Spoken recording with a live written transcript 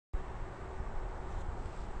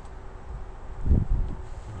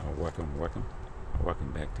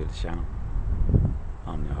Welcome back to the channel.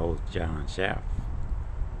 I'm your host, John Shaft,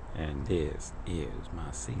 and this is my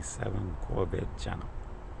C7 Corvette channel.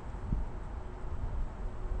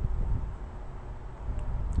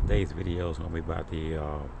 Today's video is going to be about the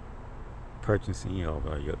purchasing of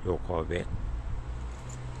your Corvette.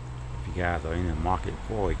 If you guys are in the market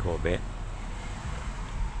for a Corvette,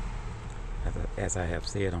 as I have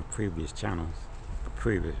said on previous channels,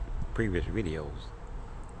 previous videos,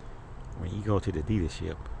 when you go to the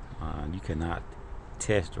dealership, you cannot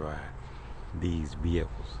test drive these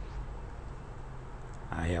vehicles.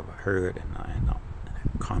 I have heard and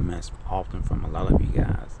comments often from a lot of you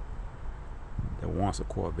guys that wants a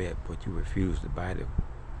Corvette, but you refuse to buy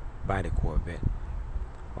the Corvette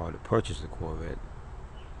or to purchase the Corvette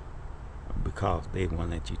because they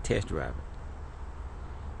won't let you test drive it.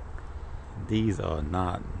 These are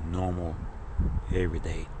not normal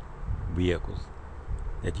everyday vehicles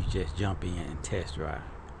that you just jump in and test drive.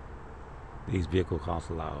 These vehicles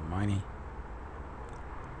cost a lot of money.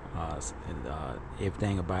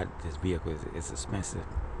 Everything about this vehicle is expensive,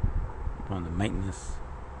 from the maintenance,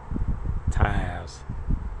 tires,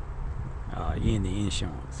 even the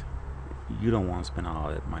insurance. You don't want to spend all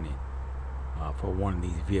that money for one of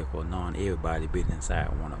these vehicles, knowing everybody been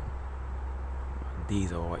inside one of them.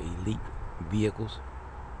 These are elite vehicles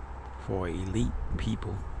for elite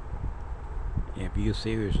people. If you're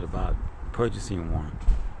serious about purchasing one,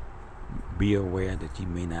 be aware that you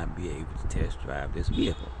may not be able to test drive this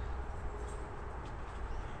vehicle.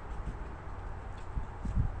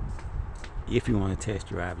 If you want to test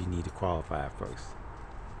drive, you need to qualify first.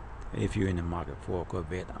 If you're in the market for a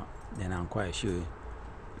Corvette, then I'm quite sure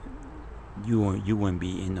you wouldn't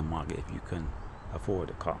be in the market if you couldn't afford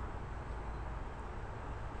the car.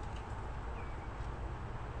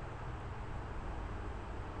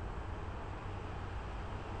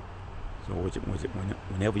 So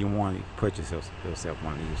whenever you want to purchase yourself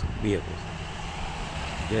one of these vehicles,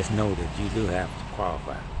 just know that you do have to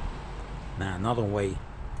qualify. Now, another way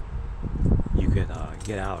you could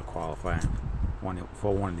get out of qualifying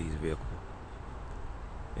for one of these vehicles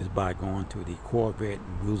is by going to the Corvette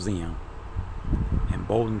Museum in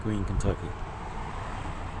Bowling Green, Kentucky,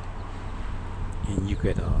 and you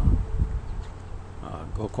could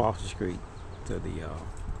go across the street to the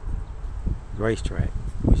racetrack,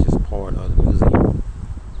 which is part of the museum,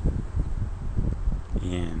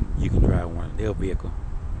 and you can drive one of their vehicles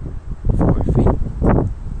for a fee,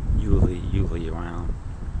 usually around,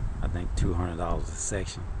 I think, $200 a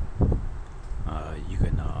section. You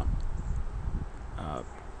can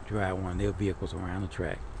drive one of their vehicles around the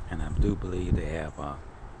track, and I do believe they have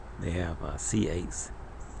C8s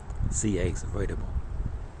available.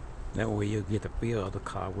 That way you'll get the feel of the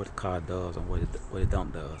car, what the car does and what it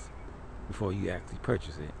don't does, before you actually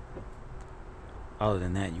purchase it. Other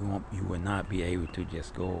than that, you will not be able to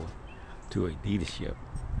just go to a dealership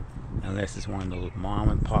unless it's one of those mom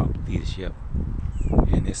and pop dealership,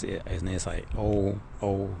 and it's like old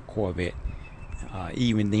Corvette.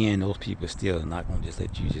 Even then, those people still are not going to just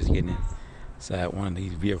let you just get inside one of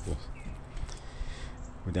these vehicles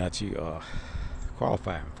without you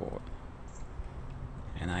qualifying for it.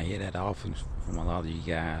 And I hear that often from a lot of you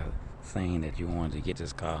guys saying that you wanted to get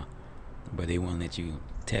this car, but they won't let you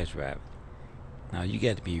test drive it. Now, you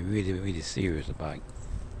got to be really, really serious about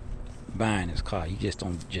buying this car. You just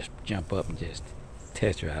don't just jump up and just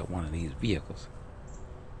test drive one of these vehicles.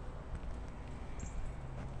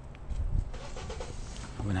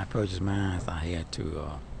 When I purchased mine, I had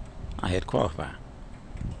to qualify,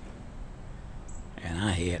 and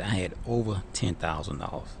I had over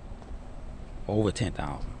 $10,000, over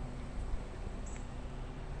 $10,000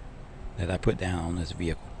 that I put down on this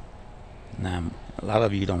vehicle. Now, a lot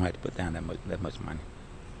of you don't have to put down that much money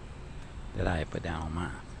that I had put down on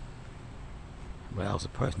mine, but that was a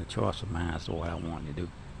personal choice of mine as to what I wanted to do.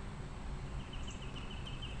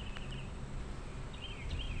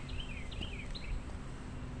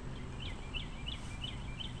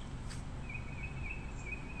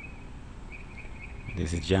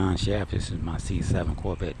 This is John Shaft. This is my C7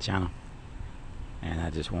 Corvette channel, and I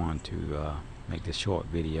just wanted to make this short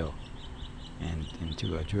video and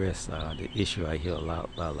to address the issue I hear a lot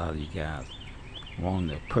of you guys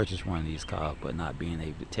wanting to purchase one of these cars but not being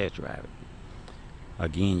able to test drive it.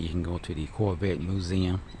 Again, you can go to the Corvette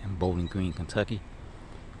Museum in Bowling Green, Kentucky.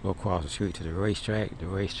 Go across the street to the racetrack. The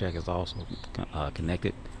racetrack is also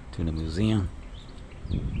connected to the museum,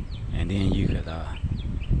 and then you could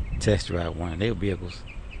test drive one of their vehicles,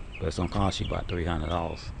 but it's going to cost you about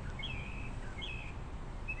 $300.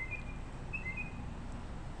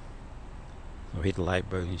 So hit the like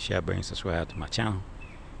button, share button, subscribe to my channel.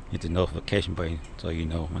 hit the notification button so you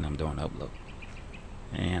know when I'm doing an upload.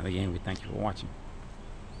 And again, we thank you for watching.